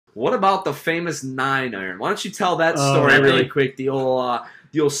What about the famous 9-iron? Why don't you tell that story really quick? The old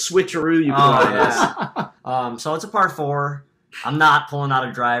switcheroo you put on this. So it's a par 4. I'm not pulling out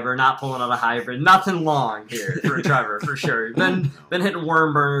a driver, not pulling out a hybrid, nothing long here for a driver, for sure. Been hitting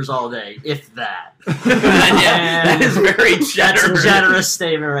worm burners all day, if that. That is very generous. That's a generous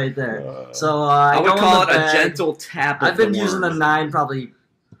statement right there. So I would call it a gentle tap. I've been using the 9 probably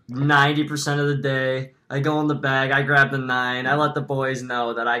 90% of the day. I go in the bag, I grab the 9, I let the boys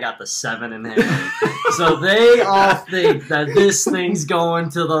know that I got the 7 in hand. So they all think that this thing's going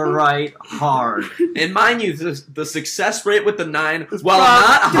to the right hard. And mind you, the success rate with the 9, while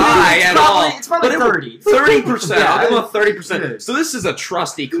not high at all, it's probably 30. 30%. Yeah, I'll give him a 30%. So this is a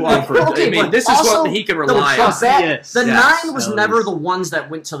trusty club for. Okay, I mean, this is what he can rely on. The 9 was never the ones that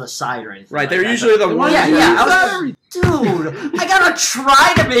went to the side or anything. Right, they're usually the ones. Dude, I gotta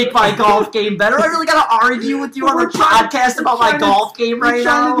try to make my golf game better. I really gotta argue with you on a podcast about my golf game right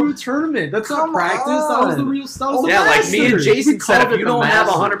now. We're trying to do a tournament. That's not practice. That was the real stuff. Yeah, like me and Jason said, if you don't have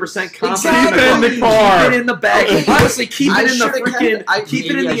 100% confidence, keep it in the car. Keep it in the bag. Honestly, keep it in the freaking.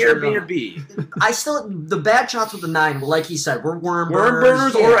 Keep it in the Airbnb. I still the bad shots with the 9. Like he said, we're worm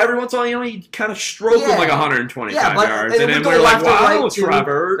burners, or every once in a while, you kind of stroke them like 125 yards, and then we're like, wow,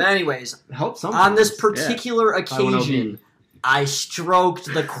 Trevor. But anyways, help on this particular occasion, I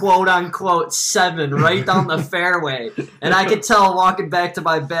stroked the quote-unquote 7 right down the fairway. And I could tell walking back to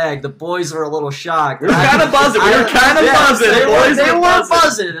my bag, the boys were a little shocked. We were kind of buzzing. They were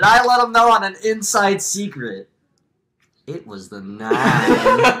buzzing. And I let them know on an inside secret. It was the 9.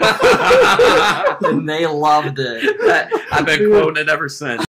 And they loved it. I've been quoting it ever since.